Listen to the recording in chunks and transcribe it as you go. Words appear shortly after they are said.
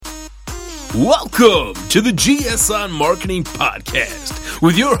Welcome to the GSON Marketing Podcast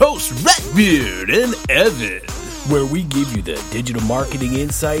with your hosts, Redbeard and Evan, where we give you the digital marketing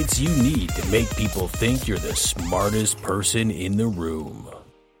insights you need to make people think you're the smartest person in the room.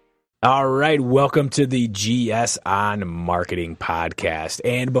 All right, welcome to the GSON Marketing Podcast.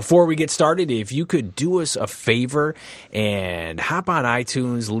 And before we get started, if you could do us a favor and hop on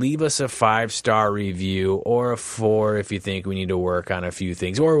iTunes, leave us a 5-star review, or a 4 if you think we need to work on a few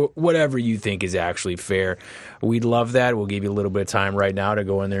things, or whatever you think is actually fair. We'd love that. We'll give you a little bit of time right now to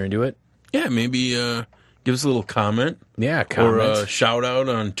go in there and do it. Yeah, maybe give us a little comment. Yeah, comment. Or a shout out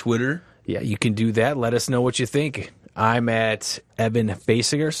on Twitter. Yeah, you can do that. Let us know what you think. I'm at Evan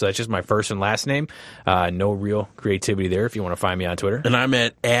Basinger, so that's just my first and last name. No real creativity there if you want to find me on Twitter. And I'm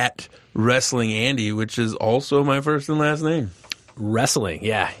at Wrestling Andy, which is also my first and last name. Wrestling,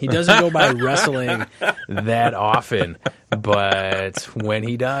 yeah. He doesn't go by wrestling that often, but when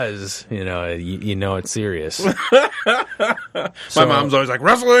he does, you know it's serious. My mom's always like,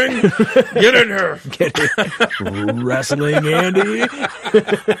 wrestling, get in here. Get it. Wrestling Andy.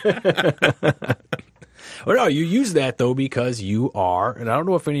 Well, no, you use that, though, because you are, and I don't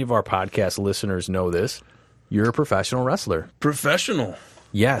know if any of our podcast listeners know this, you're a professional wrestler. Professional.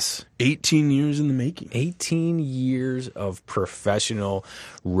 Yes. 18 years in the making. 18 years of professional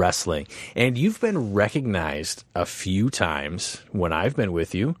wrestling. And you've been recognized a few times when I've been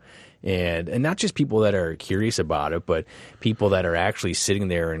with you. And not just people that are curious about it, but people that are actually sitting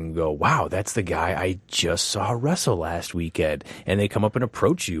there and go, wow, that's the guy I just saw wrestle last weekend. And they come up and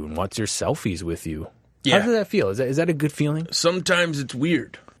approach you and want their selfies with you. Yeah. How does that feel? Is that a good feeling? Sometimes it's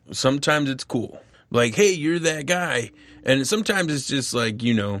weird. Sometimes it's cool. Like, hey, you're that guy. And sometimes it's just like,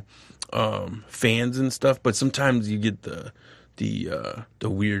 fans and stuff. But sometimes you get the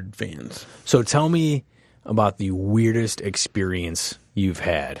weird fans. So tell me about the weirdest experience you've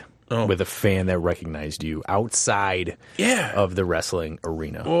had with a fan that recognized you outside of the wrestling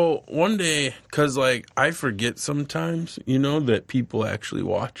arena. Well, one day, because I forget sometimes, that people actually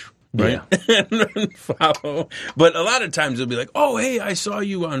watch. Right? Yeah. And follow. But a lot of times they'll be like, oh, hey, I saw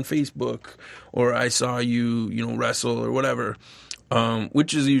you on Facebook, or I saw you, wrestle or whatever,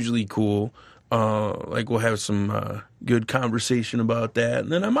 which is usually cool. We'll have some good conversation about that,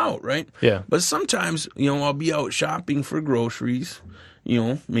 and then I'm out, right? Yeah. But sometimes, I'll be out shopping for groceries.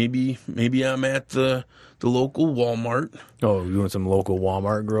 Maybe I'm at the local Walmart. Oh, you want some local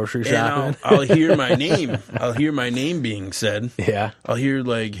Walmart grocery shopping? And I'll hear my name. I'll hear my name being said. Yeah. I'll hear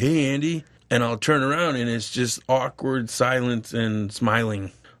hey, Andy. And I'll turn around and it's just awkward silence and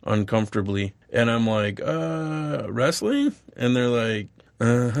smiling uncomfortably. And I'm like, wrestling? And they're like,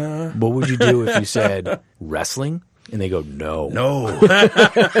 uh-huh. What would you do if you said wrestling? And they go, no. No.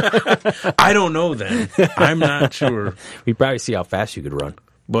 I don't know then. I'm not sure. We'd probably see how fast you could run.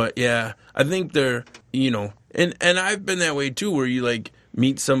 But yeah, I think they're, and I've been that way too, where you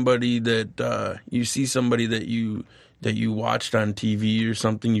meet somebody that you see somebody that you watched on TV or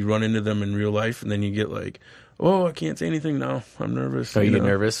something, you run into them in real life, and then you get oh, I can't say anything now. I'm nervous. Oh, you get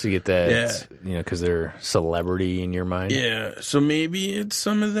nervous? You get that, because they're celebrity in your mind? Yeah, so maybe it's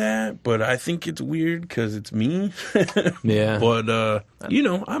some of that, but I think it's weird because it's me. Yeah. But,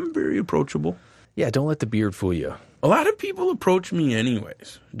 I'm very approachable. Yeah, don't let the beard fool you. A lot of people approach me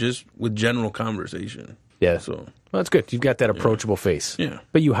anyways, just with general conversation. Yeah. So, well, that's good. You've got that approachable face. Yeah.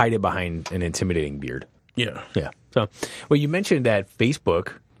 But you hide it behind an intimidating beard. Yeah. Yeah. So, well, you mentioned that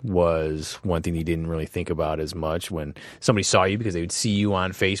Facebook was one thing you didn't really think about as much when somebody saw you because they would see you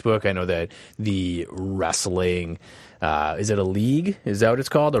on Facebook. I know that the wrestling, is it a league? Is that what it's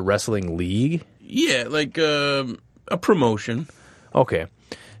called? A wrestling league? Yeah, a promotion. Okay.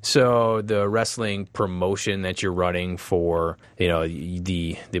 So the wrestling promotion that you're running for,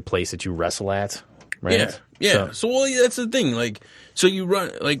 the place that you wrestle at, right? Yeah. So that's the thing. So you run,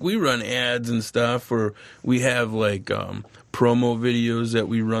 we run ads and stuff, or we have promo videos that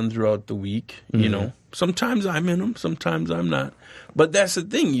we run throughout the week. Mm-hmm. Sometimes I'm in them, sometimes I'm not. But that's the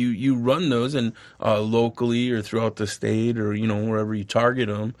thing. You run those and locally or throughout the state or wherever you target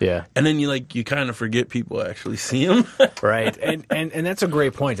them. Yeah. And then you kind of forget people actually see them. Right. And that's a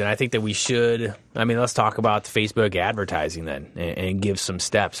great point. And I think that we should. Let's talk about Facebook advertising then and give some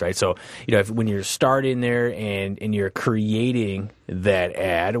steps, right? So when you're starting there and you're creating that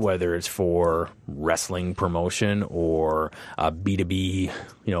ad, whether it's for wrestling promotion or a B2B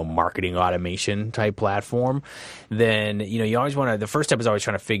marketing automation type platform, then you always want to. The first step is always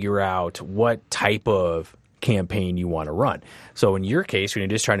trying to figure out what type of campaign you want to run. So in your case, when you're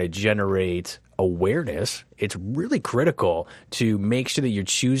just trying to generate awareness, it's really critical to make sure that you're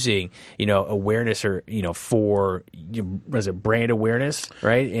choosing, awareness or, for, was it brand awareness,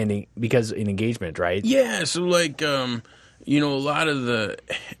 right? And because in engagement, right? Yeah. So like, a lot of the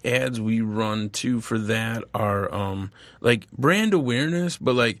ads we run too for that are like brand awareness,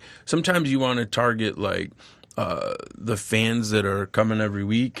 but like sometimes you want to target like the fans that are coming every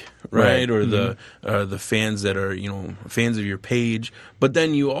week, right? Or the fans that are fans of your page. But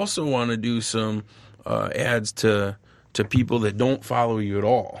then you also want to do some ads to people that don't follow you at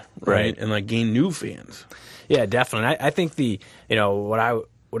all, right? And like gain new fans. Yeah, definitely. I think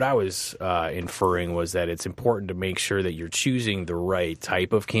what I was inferring was that it's important to make sure that you're choosing the right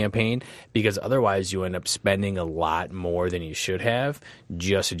type of campaign, because otherwise you end up spending a lot more than you should have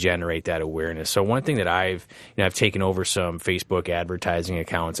just to generate that awareness. So one thing that I've taken over some Facebook advertising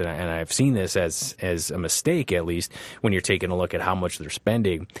accounts, and I've seen this as a mistake, at least when you're taking a look at how much they're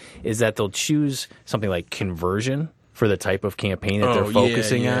spending, is that they'll choose something like conversion for the type of campaign that they're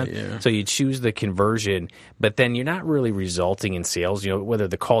focusing on. Yeah. So you choose the conversion, but then you're not really resulting in sales, whether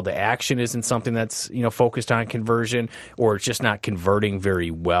the call to action isn't something that's, focused on conversion, or it's just not converting very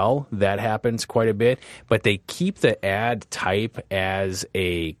well. That happens quite a bit, but they keep the ad type as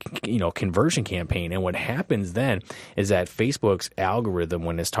a, conversion campaign. And what happens then is that Facebook's algorithm,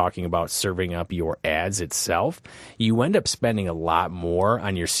 when it's talking about serving up your ads itself, you end up spending a lot more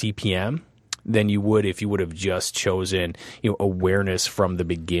on your CPM than you would if you would have just chosen awareness from the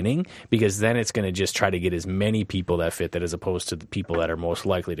beginning, because then it's going to just try to get as many people that fit that as opposed to the people that are most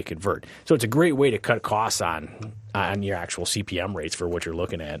likely to convert. So it's a great way to cut costs on your actual CPM rates for what you're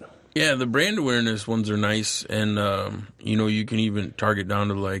looking at. Yeah, the brand awareness ones are nice, and you can even target down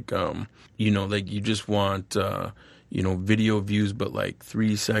to like like you just want video views, but like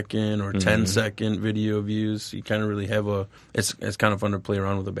 3-second or 10-second video views. So you kind of really have it's kind of fun to play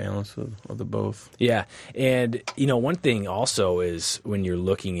around with the balance of the both. Yeah. And, one thing also is when you're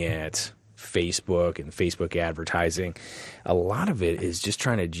looking at Facebook and Facebook advertising, a lot of it is just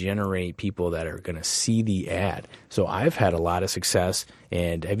trying to generate people that are going to see the ad. So I've had a lot of success.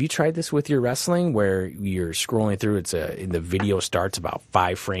 And have you tried this with your wrestling, where you're scrolling through? The video starts about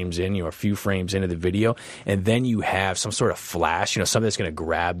 5 frames in, a few frames into the video, and then you have some sort of flash, something that's going to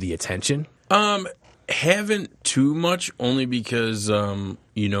grab the attention? Haven't too much, only because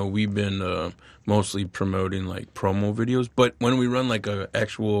we've been mostly promoting like promo videos. But when we run like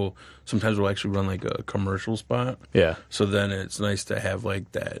sometimes we'll actually run like a commercial spot. Yeah. So then it's nice to have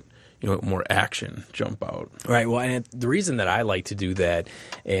like that, more action jump out. Right. Well, and the reason that I like to do that,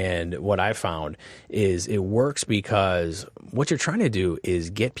 and what I found, is it works because what you're trying to do is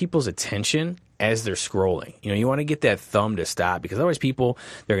get people's attention as they're scrolling. You want to get that thumb to stop, because otherwise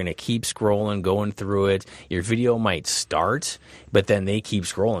they're going to keep scrolling, going through it. Your video might start, but then they keep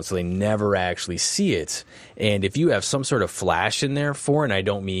scrolling, so they never actually see it. And if you have some sort of flash in there and I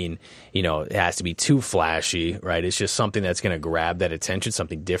don't mean, it has to be too flashy, right? It's just something that's going to grab that attention,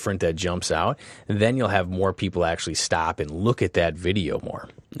 something different that jumps out. And then you'll have more people actually stop and look at that video more.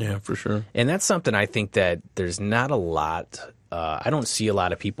 Yeah, for sure. And that's something I think that there's not a lot I don't see a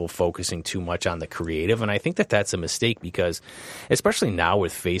lot of people focusing too much on the creative, and I think that that's a mistake, because especially now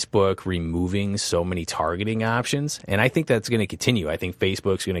with Facebook removing so many targeting options, and I think that's going to continue. I think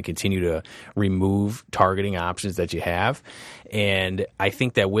Facebook's going to continue to remove targeting options that you have, and I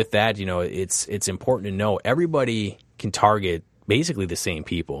think that with that, it's important to know everybody can target basically the same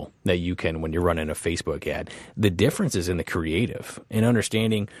people that you can when you're running a Facebook ad. The difference is in the creative and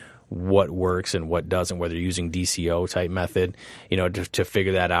understanding what works and what doesn't, whether you're using DCO type method, to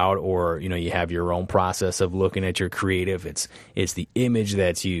figure that out, or, you have your own process of looking at your creative. It's the image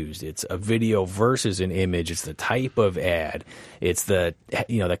that's used. It's a video versus an image. It's the type of ad. It's the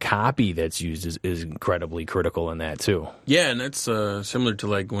copy that's used is incredibly critical in that too. Yeah. And that's similar to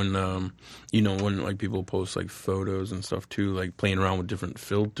like when, when like people post like photos and stuff too, like playing around with different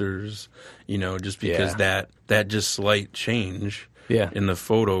filters, just because that just slight change in the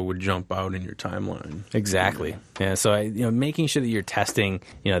photo would jump out in your timeline. Exactly. Yeah. So making sure that you're testing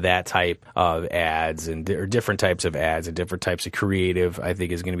that type of ads or different types of ads and different types of creative, I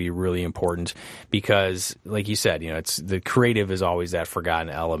think is going to be really important, because, like you said, it's the creative is always that forgotten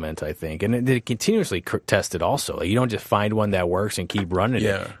element, I think, and they continuously test it also. Like, you don't just find one that works and keep running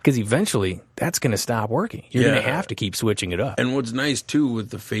it, because eventually that's going to stop working. You're going to have to keep switching it up. And what's nice too with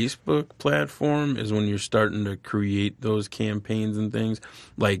the Facebook platform is when you're starting to create those campaigns and things,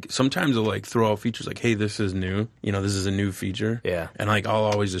 like sometimes they'll like throw out features like, hey, this is new, this is a new feature, and like I'll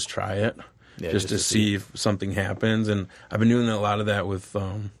always just try it just to see if something happens. And I've been doing a lot of that with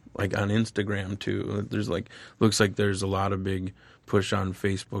like on Instagram too. There's looks like there's a lot of big push on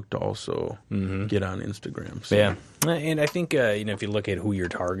Facebook to also get on Instagram. So. Yeah. And I think, if you look at who you're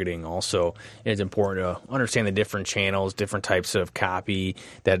targeting also, it's important to understand the different channels, different types of copy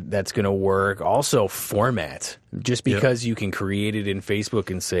that's going to work. Also, format. Just because you can create it in Facebook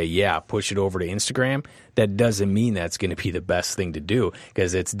and say, push it over to Instagram, that doesn't mean that's going to be the best thing to do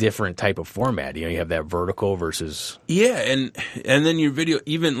because it's different type of format. You have that vertical versus... Yeah, and then your video,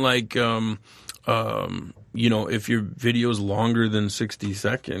 even if your video is longer than 60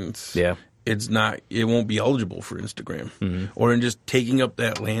 seconds, it won't be eligible for Instagram or in just taking up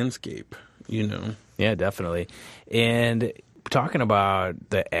that landscape, Yeah, definitely. And talking about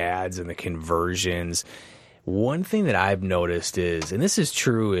the ads and the conversions, one thing that I've noticed is, and this is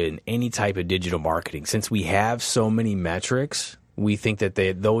true in any type of digital marketing, since we have so many metrics, we think that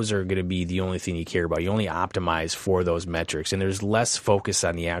those are going to be the only thing you care about. You only optimize for those metrics, and there's less focus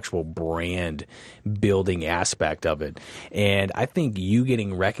on the actual brand building aspect of it. And I think you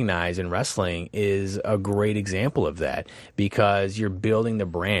getting recognized in wrestling is a great example of that because you're building the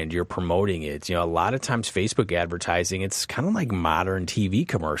brand, you're promoting it. A lot of times Facebook advertising, it's kind of like modern TV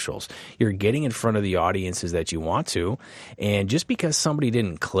commercials. You're getting in front of the audiences that you want to, and just because somebody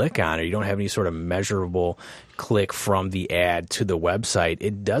didn't click on it, you don't have any sort of measurable click from the ad to the website,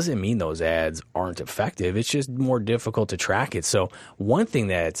 it doesn't mean those ads aren't effective. It's just more difficult to track it. So one thing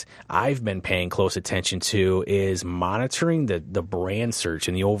that I've been paying close attention to is monitoring the brand search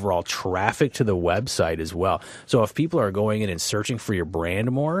and the overall traffic to the website as well. So if people are going in and searching for your brand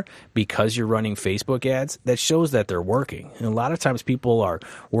more because you're running Facebook ads, that shows that they're working. And a lot of times people are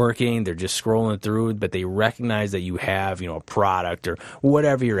working, they're just scrolling through, but they recognize that you have, a product or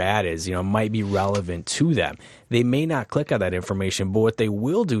whatever your ad is, might be relevant to them. They may not click on that information, but what they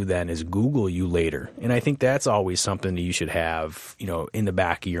will do then is Google you later. And I think that's always something that you should have, in the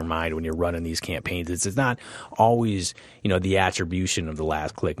back of your mind when you're running these campaigns. It's not always, the attribution of the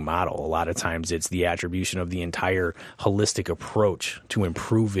last click model. A lot of times it's the attribution of the entire holistic approach to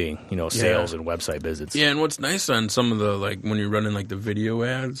improving, sales and website visits. Yeah, and what's nice on some of the, when you're running the video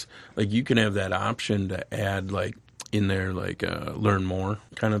ads, you can have that option to add in there learn more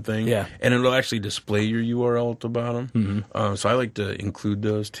kind of thing. Yeah. And it'll actually display your URL at the bottom. So I like to include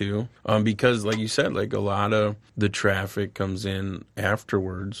those too. Because like you said, a lot of the traffic comes in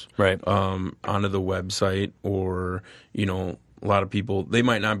afterwards. Right. Onto the website or, a lot of people, they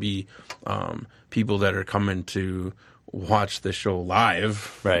might not be people that are coming to watch the show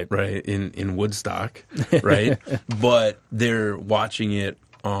live. Right. Right. In Woodstock. Right. But they're watching it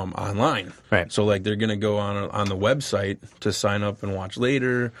online. Right. So they're going to go on the website to sign up and watch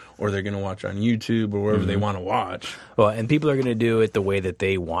later, or they're going to watch on YouTube or wherever they want to watch. Well, and people are going to do it the way that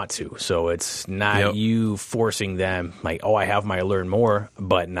they want to. So it's not you forcing them I have my learn more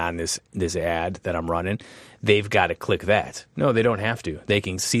button on this ad that I'm running. They've got to click that. No, they don't have to. They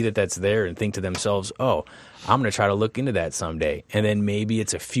can see that that's there and think to themselves, I'm going to try to look into that someday. And then maybe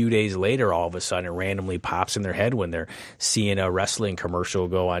it's a few days later, all of a sudden, it randomly pops in their head when they're seeing a wrestling commercial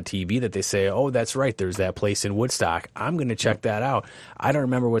go on TV that they say, that's right, there's that place in Woodstock. I'm going to check that out. I don't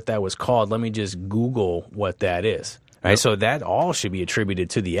remember what that was called. Let me just Google what that is. Right, so that all should be attributed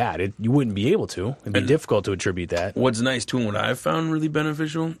to the ad. You wouldn't be able to. It'd be difficult to attribute that. What's nice, too, and what I've found really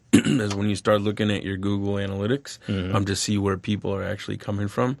beneficial is when you start looking at your Google Analytics to see where people are actually coming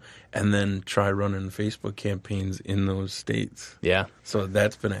from, and then try running Facebook campaigns in those states. Yeah. So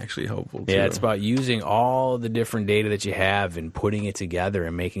that's been actually helpful, too. Yeah, it's about using all the different data that you have and putting it together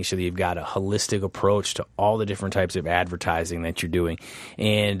and making sure that you've got a holistic approach to all the different types of advertising that you're doing.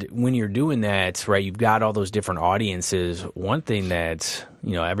 And when you're doing that, right, you've got all those different audiences. One thing that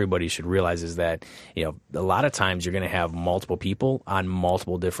everybody should realize is that a lot of times you're going to have multiple people on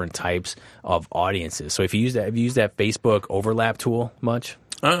multiple different types of audiences. So have you used that Facebook overlap tool much?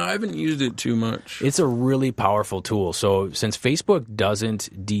 I haven't used it too much. It's a really powerful tool. So since Facebook doesn't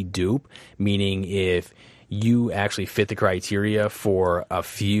dedupe, meaning if you actually fit the criteria for a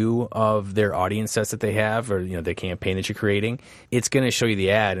few of their audience sets that they have, or the campaign that you're creating, it's going to show you the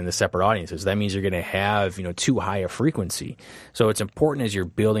ad in the separate audiences. That means you're going to have too high a frequency. So it's important as you're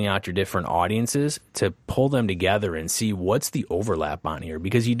building out your different audiences to pull them together and see what's the overlap on here,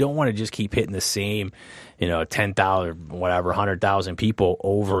 because you don't want to just keep hitting the same 10,000, whatever, 100,000 people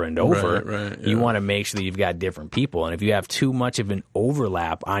over and over. Right, yeah. You want to make sure that you've got different people. And if you have too much of an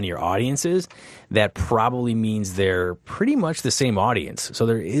overlap on your audiences, that probably means they're pretty much the same audience. So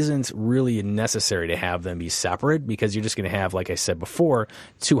there isn't really necessary to have them be separate, because you're just going to have, like I said before,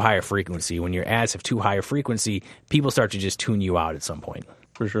 too high a frequency. When your ads have too high a frequency, people start to just tune you out at some point.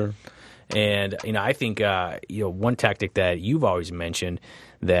 For sure. And, I think, one tactic that you've always mentioned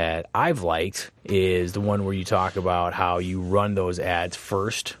that I've liked is the one where you talk about how you run those ads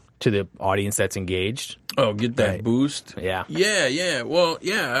first to the audience that's engaged. Oh, get that boost? Yeah. Yeah. Well,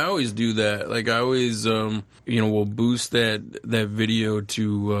 yeah, I always do that. Like, I always, will boost that video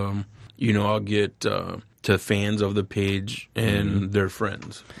to, I'll get to fans of the page and their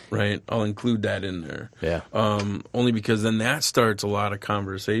friends, right? I'll include that in there. Yeah. Only because then that starts a lot of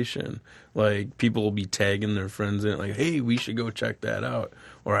conversation. Like, people will be tagging their friends in, like, hey, we should go check that out.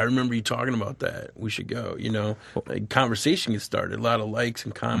 Or I remember you talking about that. We should go, Like, conversation gets started. A lot of likes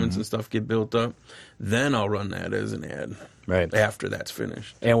and comments and stuff get built up. Then I'll run that as an ad. Right. After that's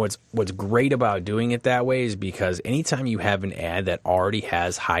finished. And what's great about doing it that way is because anytime you have an ad that already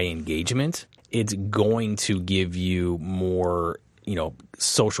has high engagement, it's going to give you more,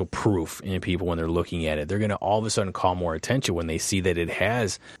 social proof in people when they're looking at it. They're going to all of a sudden call more attention when they see that it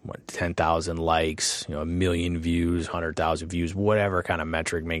has 10,000 likes, 1 million views, 100,000 views, whatever kind of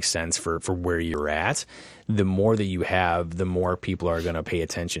metric makes sense for where you're at. The more that you have, the more people are going to pay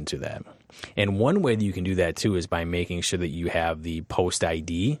attention to that. And one way that you can do that, too, is by making sure that you have the post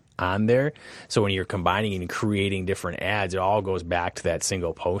ID on there. So when you're combining and creating different ads, it all goes back to that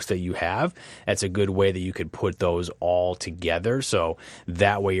single post that you have. That's a good way that you could put those all together. So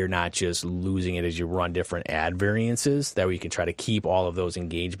that way you're not just losing it as you run different ad variances. That way you can try to keep all of those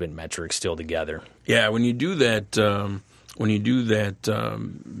engagement metrics still together. Yeah, when you do that...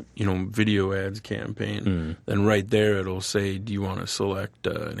 video ads campaign, then right there it'll say, do you want to select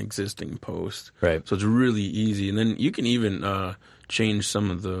an existing post? Right. So it's really easy. And then you can even change some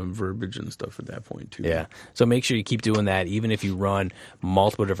of the verbiage and stuff at that point, too. Yeah. So make sure you keep doing that, even if you run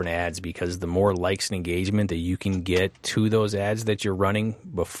multiple different ads, because the more likes and engagement that you can get to those ads that you're running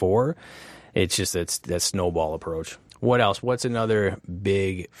before, it's just that snowball approach. What else? What's another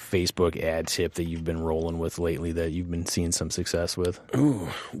big Facebook ad tip that you've been rolling with lately that you've been seeing some success with? Ooh,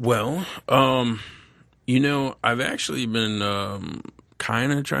 well, I've actually been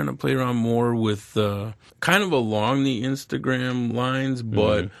kind of trying to play around more with kind of along the Instagram lines,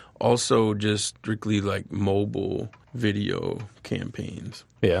 but also just strictly like mobile video campaigns.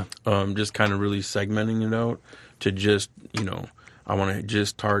 Yeah. Just kind of really segmenting it out to just, I want to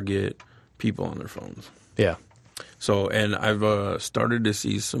just target people on their phones. Yeah. So, and I've started to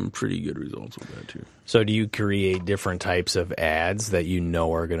see some pretty good results with that, too. So do you create different types of ads that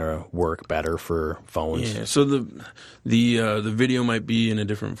are going to work better for phones? Yeah, so the video might be in a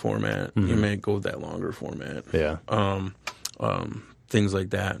different format. You may go with that longer format. Yeah. Things like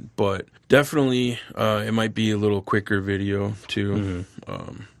that. But definitely it might be a little quicker video, too.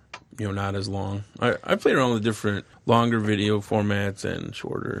 Not as long. I played around with different longer video formats and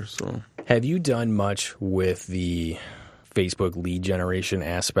shorter, so... Have you done much with the Facebook lead generation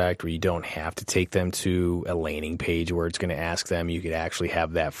aspect where you don't have to take them to a landing page where it's going to ask them? You could actually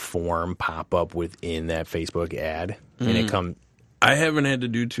have that form pop up within that Facebook ad, and it come. I haven't had to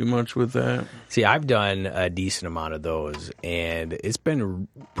do too much with that. See, I've done a decent amount of those, and it's been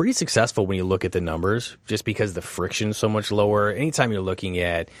pretty successful when you look at the numbers, just because the friction's so much lower. Anytime you're looking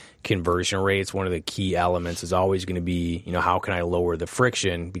at conversion rates, one of the key elements is always going to be, how can I lower the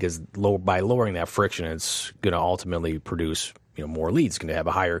friction? Because by lowering that friction, it's going to ultimately produce more leads, going to have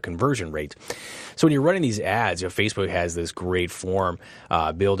a higher conversion rate. So when you're running these ads, Facebook has this great form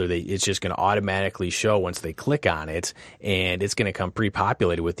builder that it's just going to automatically show once they click on it, and it's going to come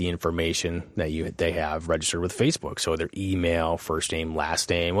pre-populated with the information that they have registered with Facebook. So their email, first name,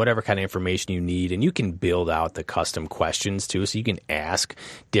 last name, whatever kind of information you need, and you can build out the custom questions too, so you can ask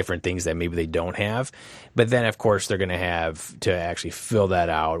different things that maybe they don't have. But then, of course, they're going to have to actually fill that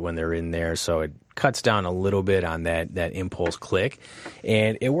out when they're in there, so it cuts down a little bit on that impulse click.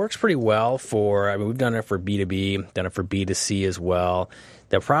 And it works pretty well we've done it for B2B, done it for B2C as well.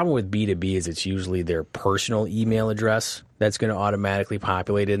 The problem with B2B is it's usually their personal email address that's going to automatically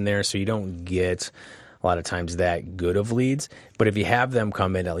populate in there, so you don't get a lot of times that good of leads. But if you have them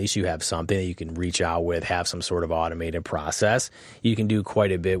come in, at least you have something that you can reach out with, have some sort of automated process. You can do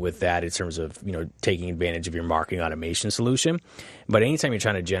quite a bit with that in terms of, taking advantage of your marketing automation solution. But anytime you're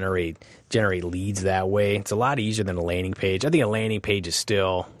trying to generate leads that way, it's a lot easier than a landing page. I think a landing page is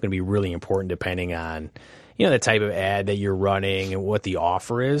still going to be really important depending on the type of ad that you're running and what the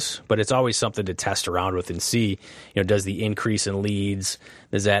offer is, but it's always something to test around with and see, does the increase in leads,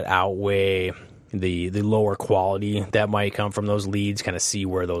 does that outweigh the lower quality that might come from those leads, kind of see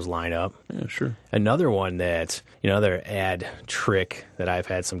where those line up. Yeah, sure. Another one that, another ad trick that I've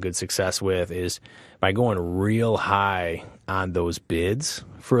had some good success with is by going real high on those bids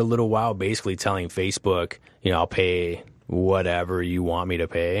for a little while, basically telling Facebook, I'll pay whatever you want me to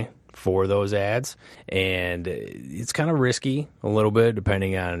pay for those ads, and it's kind of risky a little bit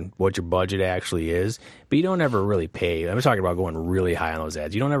depending on what your budget actually is, but you don't ever really pay. I'm talking about going really high on those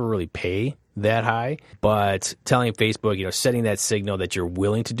ads. You don't ever really pay that high, but telling Facebook, setting that signal that you're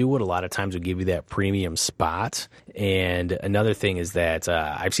willing to do it a lot of times will give you that premium spot. And another thing is that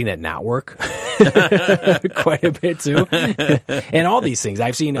I've seen that not work quite a bit too. And all these things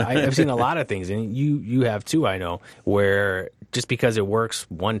I've seen a lot of things, and you have too, I know, where just because it works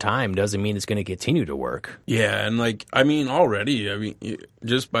one time doesn't mean it's going to continue to work. Yeah, and already,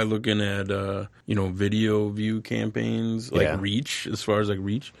 just by looking at video view campaigns, reach, as far as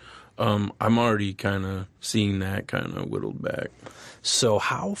reach, I'm already kind of seeing that kind of whittled back. So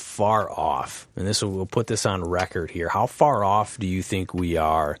how far off, and we'll put this on record here, how far off do you think we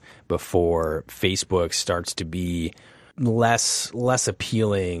are before Facebook starts to be less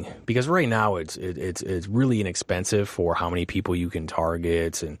appealing? Because right now it's really inexpensive for how many people you can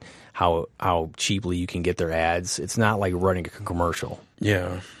target and how cheaply you can get their ads. It's not like running a commercial.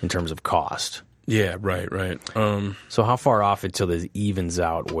 Yeah. In terms of cost. Yeah, right. So how far off until it evens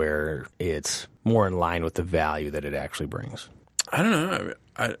out where it's more in line with the value that it actually brings? I don't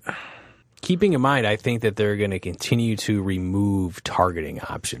know. Keeping in mind, I think that they're going to continue to remove targeting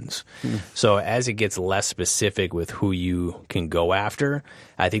options. So as it gets less specific with who you can go after,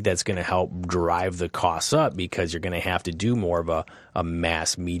 I think that's going to help drive the costs up because you're going to have to do more of a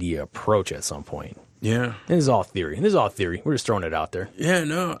mass media approach at some point. Yeah. This is all theory. We're just throwing it out there. Yeah,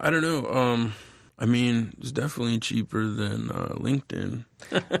 no, I don't know. It's definitely cheaper than LinkedIn.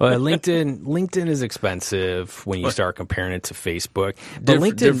 Well, LinkedIn is expensive when you start comparing it to Facebook.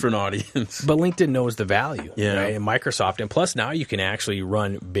 But different audience. But LinkedIn knows the value, yeah. Right? And Microsoft. And plus now you can actually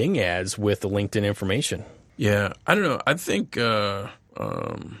run Bing ads with the LinkedIn information. Yeah, I don't know. I think, I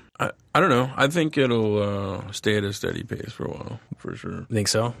don't know. I think it'll stay at a steady pace for a while, for sure. Think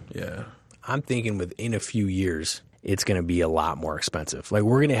so? Yeah. I'm thinking within a few years, it's going to be a lot more expensive. Like,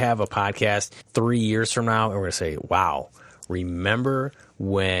 we're going to have a podcast 3 years from now, and we're going to say, wow, remember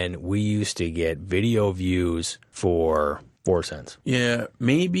when we used to get video views for 4 cents? Yeah,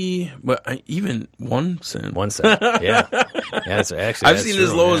 maybe, but even 1 cent. 1 cent, yeah. That's actually, I've seen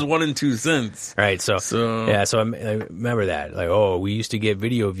as low as 1 and 2 cents. Right, so I remember that. Like, we used to get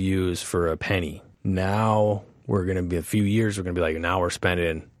video views for a penny. Now, we're going to be, a few years, we're going to be like, now we're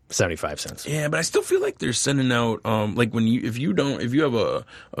spending 75 cents. Yeah, but I still feel like they're sending out if you have a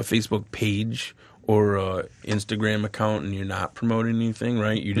Facebook page or a Instagram account and you're not promoting anything,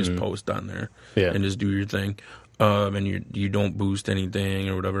 right? You just post on there and just do your thing. And you don't boost anything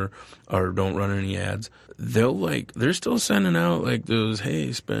or whatever, or don't run any ads. They're still sending out those, hey,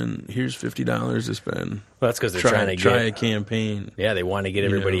 here's $50 to spend. Well, that's because they're trying to try a campaign. Yeah, they want to get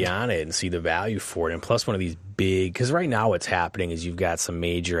everybody on it and see the value for it. And plus one of these because right now what's happening is you've got some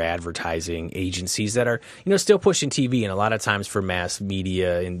major advertising agencies that are, still pushing TV. And a lot of times for mass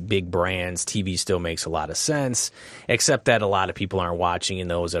media and big brands, TV still makes a lot of sense, except that a lot of people aren't watching,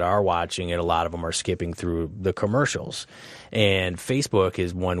 and those that are watching it, a lot of them are skipping through the commercials. And Facebook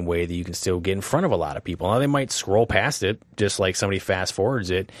is one way that you can still get in front of a lot of people. Now, they might scroll past it, just like somebody fast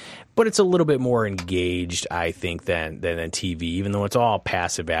forwards it, but it's a little bit more engaged, I think, than TV, even though it's all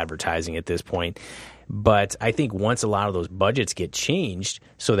passive advertising at this point. But I think once a lot of those budgets get changed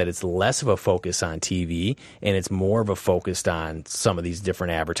so that it's less of a focus on TV and it's more of a focus on some of these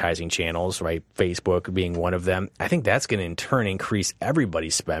different advertising channels, right? Facebook being one of them. I think that's going to in turn increase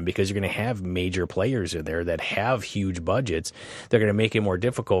everybody's spend because you're going to have major players in there that have huge budgets. They're going to make it more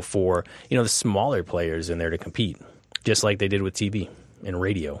difficult for, the smaller players in there to compete, just like they did with TV and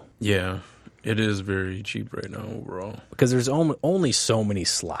radio. Yeah. It is very cheap right now overall. Because there's only so many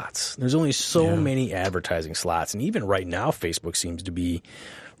slots. There's only so many advertising slots. And even right now, Facebook seems to be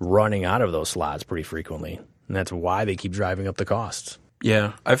running out of those slots pretty frequently. And that's why they keep driving up the costs.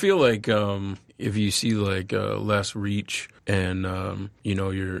 Yeah. I feel like if you see less reach and,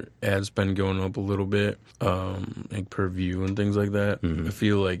 your ad spend going up a little bit, per view and things like that, I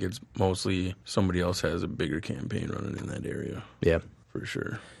feel like it's mostly somebody else has a bigger campaign running in that area. Yeah. For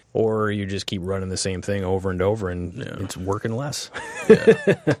sure. Or you just keep running the same thing over and over, and it's working less.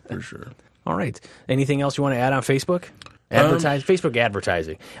 Yeah, for sure. All right. Anything else you want to add on Facebook? Facebook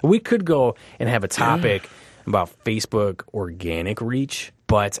advertising. We could go and have a topic about Facebook organic reach,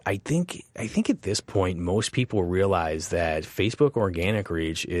 but I think at this point most people realize that Facebook organic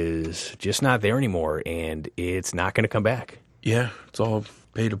reach is just not there anymore, and it's not going to come back. Yeah, it's all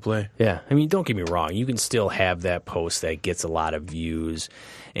pay to play. Yeah. Don't get me wrong. You can still have that post that gets a lot of views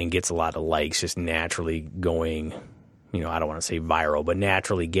and gets a lot of likes, just naturally going, I don't want to say viral, but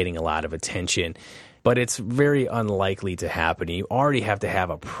naturally getting a lot of attention but it's very unlikely to happen. You already have to have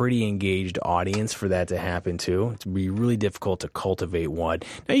a pretty engaged audience for that to happen too. It'd be really difficult to cultivate one.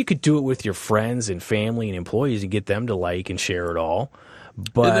 Now you could do it with your friends and family and employees and get them to like and share it all.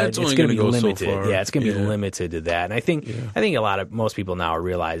 But it's going to be limited. So far. Yeah, it's going to be limited to that. And I think most people now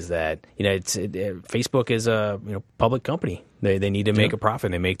realize that Facebook is a public company. They need to make a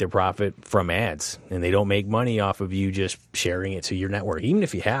profit. They make their profit from ads, and they don't make money off of you just sharing it to your network, even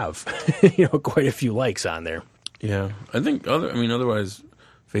if you have quite a few likes on there. Yeah, I think otherwise,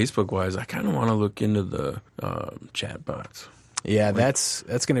 Facebook wise, I kind of want to look into the chat bots. Yeah, that's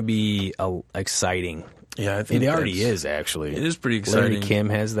going to be exciting. Yeah, I think it already is. Actually, it is pretty exciting. Larry Kim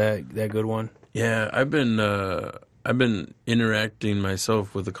has that good one. Yeah, I've been interacting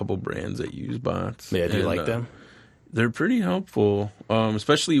myself with a couple brands that use bots. Yeah, do you like them? They're pretty helpful,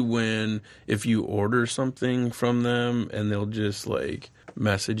 especially if you order something from them and they'll just like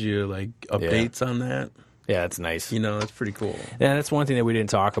message you like updates on that. Yeah, that's nice. That's pretty cool. Yeah, that's one thing that we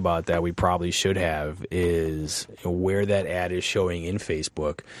didn't talk about that we probably should have is where that ad is showing in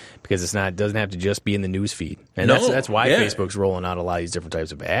Facebook, because it doesn't have to just be in the news feed. And that's why Facebook's rolling out a lot of these different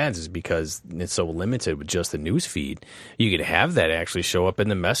types of ads, is because it's so limited with just the news feed. You could have that actually show up in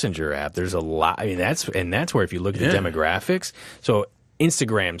the Messenger app. There's a lot. I mean, that's where if you look at the demographics, so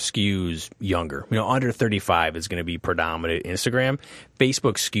Instagram skews younger. Under 35 is going to be predominant Instagram.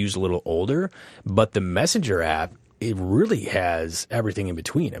 Facebook skews a little older, but the Messenger app, it really has everything in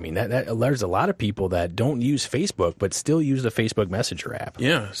between. I mean, there's a lot of people that don't use Facebook but still use the Facebook Messenger app.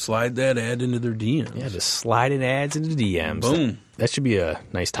 Yeah, slide that ad into their DMs. Yeah, just sliding ads into DMs. Boom. That should be a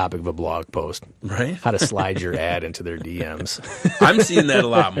nice topic of a blog post. Right? How to slide your ad into their DMs. I'm seeing that a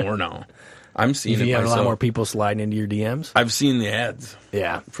lot more now. I'm seeing it myself. You have a lot more people sliding into your DMs? I've seen the ads.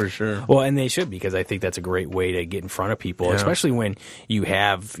 Yeah. For sure. Well, and they should, because I think that's a great way to get in front of people, especially when you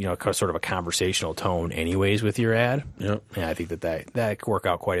have, sort of a conversational tone anyways with your ad. Yep. Yeah, I think that could work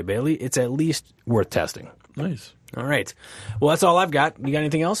out quite a bit. It's at least worth testing. Nice. All right. Well, that's all I've got. You got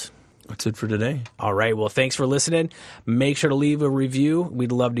anything else? That's it for today. All right. Well, thanks for listening. Make sure to leave a review.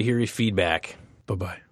 We'd love to hear your feedback. Bye-bye.